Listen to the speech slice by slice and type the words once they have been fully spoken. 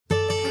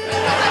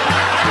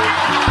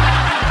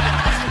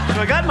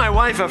I got my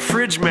wife a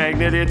fridge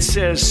magnet. It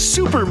says,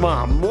 Super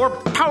Mom, more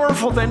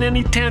powerful than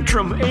any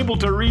tantrum, able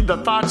to read the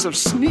thoughts of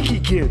sneaky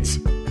kids.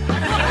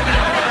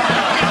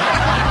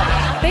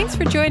 Thanks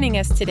for joining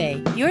us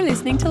today. You're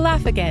listening to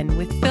Laugh Again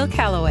with Phil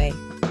Callaway.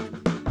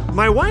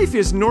 My wife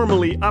is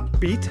normally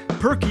upbeat,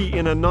 perky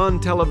in a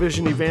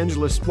non-television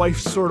evangelist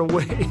wife sort of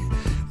way.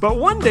 But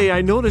one day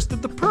I noticed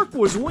that the perk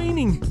was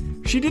waning.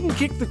 She didn't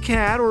kick the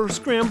cat or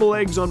scramble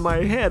eggs on my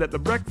head at the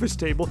breakfast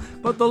table,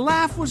 but the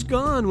laugh was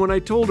gone when I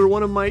told her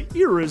one of my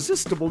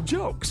irresistible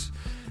jokes.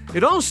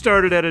 It all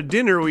started at a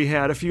dinner we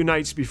had a few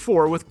nights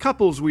before with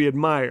couples we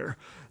admire.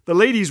 The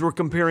ladies were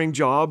comparing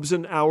jobs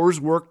and hours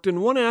worked,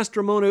 and one asked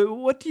Ramona,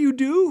 "What do you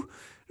do?"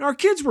 Our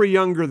kids were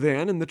younger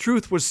then, and the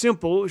truth was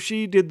simple.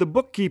 She did the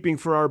bookkeeping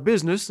for our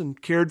business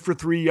and cared for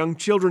 3 young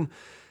children.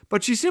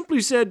 But she simply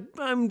said,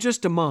 "I'm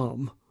just a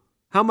mom."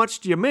 "How much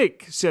do you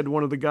make?" said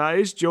one of the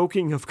guys,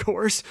 joking, of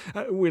course.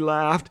 We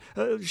laughed.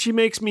 "She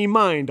makes me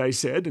mind," I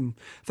said, and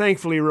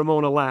thankfully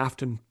Ramona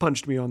laughed and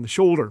punched me on the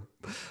shoulder.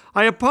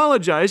 I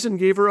apologized and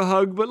gave her a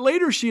hug, but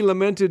later she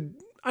lamented,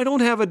 "I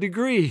don't have a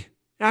degree.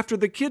 After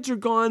the kids are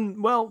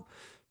gone, well,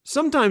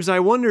 sometimes I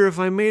wonder if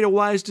I made a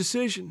wise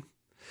decision."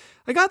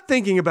 I got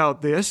thinking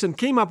about this and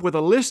came up with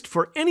a list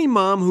for any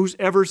mom who's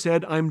ever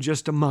said, "I'm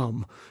just a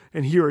mom."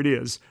 And here it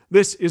is.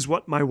 This is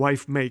what my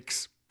wife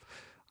makes.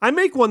 I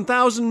make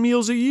 1,000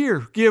 meals a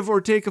year, give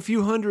or take a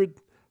few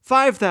hundred.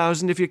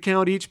 5,000 if you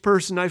count each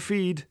person I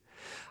feed.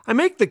 I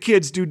make the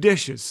kids do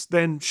dishes,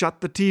 then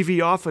shut the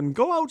TV off and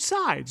go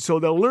outside so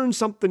they'll learn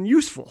something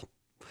useful.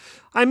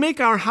 I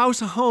make our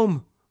house a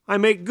home. I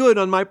make good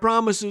on my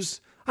promises.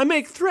 I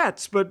make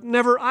threats, but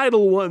never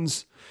idle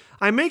ones.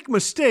 I make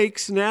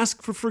mistakes and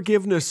ask for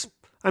forgiveness.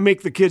 I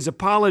make the kids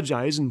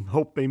apologize and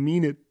hope they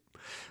mean it.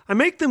 I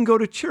make them go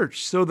to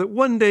church so that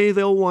one day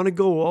they'll want to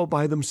go all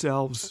by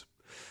themselves.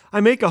 I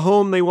make a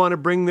home they want to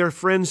bring their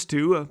friends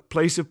to, a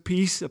place of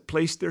peace, a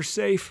place they're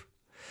safe.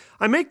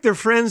 I make their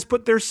friends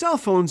put their cell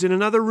phones in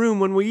another room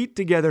when we eat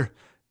together.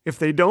 If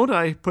they don't,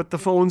 I put the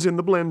phones in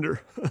the blender.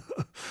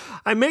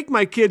 I make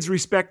my kids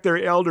respect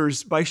their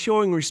elders by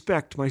showing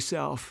respect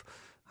myself.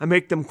 I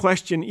make them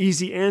question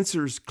easy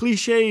answers,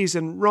 cliches,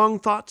 and wrong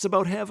thoughts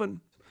about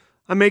heaven.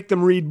 I make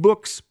them read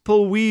books,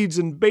 pull weeds,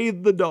 and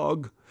bathe the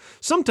dog.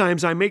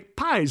 Sometimes I make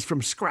pies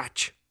from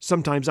scratch.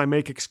 Sometimes I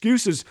make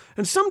excuses,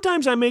 and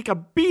sometimes I make a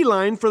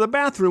beeline for the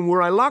bathroom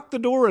where I lock the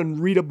door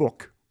and read a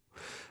book.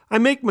 I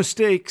make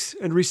mistakes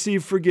and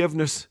receive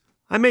forgiveness.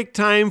 I make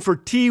time for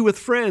tea with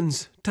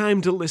friends, time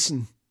to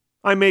listen.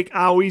 I make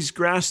owies,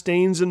 grass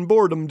stains, and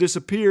boredom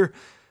disappear.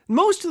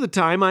 Most of the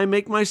time, I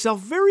make myself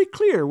very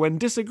clear when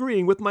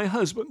disagreeing with my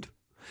husband.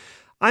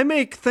 I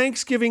make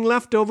Thanksgiving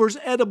leftovers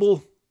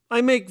edible. I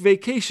make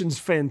vacations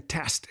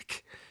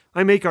fantastic.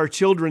 I make our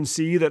children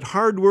see that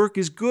hard work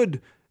is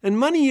good and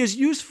money is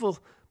useful,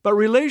 but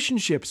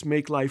relationships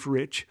make life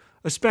rich,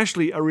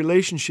 especially a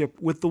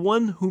relationship with the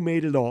one who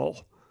made it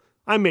all.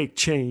 I make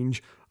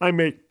change. I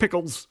make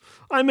pickles.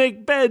 I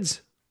make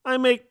beds. I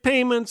make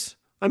payments.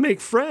 I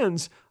make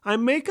friends. I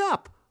make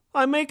up.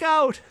 I make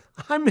out.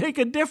 I make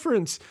a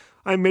difference.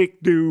 I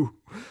make do.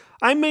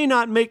 I may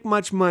not make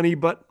much money,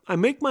 but I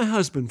make my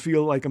husband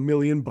feel like $1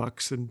 million,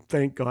 and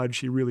thank God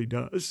she really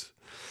does.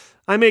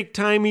 I make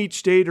time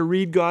each day to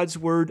read God's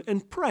Word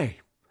and pray.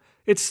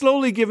 It's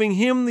slowly giving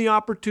Him the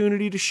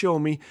opportunity to show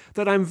me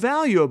that I'm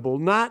valuable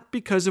not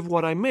because of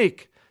what I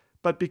make,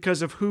 but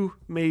because of who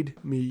made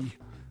me.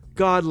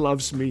 God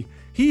loves me.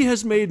 He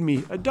has made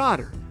me a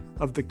daughter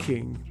of the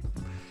King.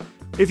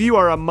 If you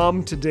are a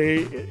mom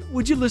today,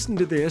 would you listen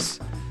to this?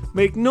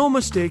 Make no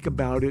mistake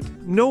about it,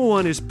 no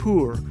one is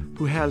poor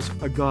who has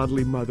a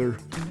godly mother.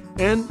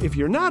 And if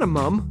you're not a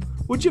mom,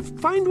 would you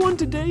find one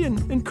today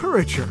and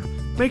encourage her?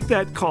 Make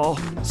that call,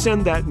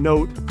 send that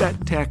note,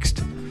 that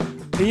text.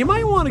 And you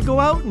might want to go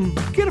out and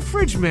get a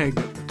fridge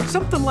magnet,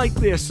 something like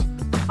this.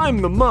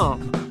 I'm the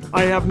mom.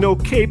 I have no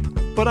cape,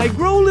 but I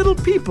grow little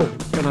people,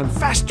 and I'm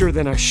faster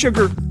than a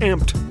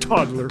sugar-amped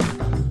toddler.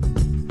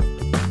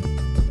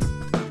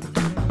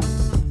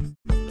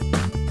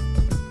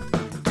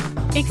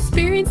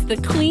 Experience the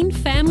clean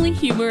family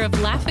humor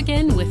of Laugh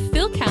Again with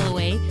Phil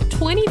Callaway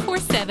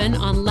 24/7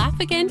 on Laugh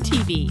Again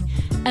TV.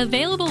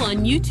 Available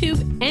on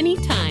YouTube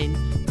anytime.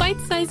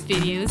 Bite-sized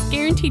videos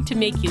guaranteed to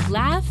make you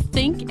laugh,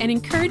 think, and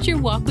encourage your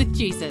walk with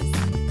Jesus.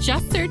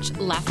 Just search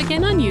Laugh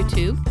Again on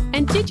YouTube.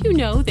 And did you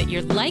know that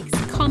your likes,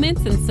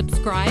 comments, and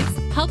subscribes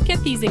help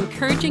get these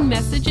encouraging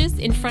messages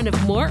in front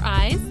of more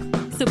eyes?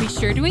 So be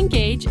sure to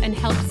engage and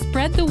help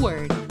spread the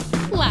word.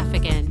 Laugh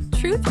Again.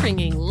 Truth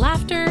bringing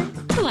laughter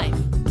to life.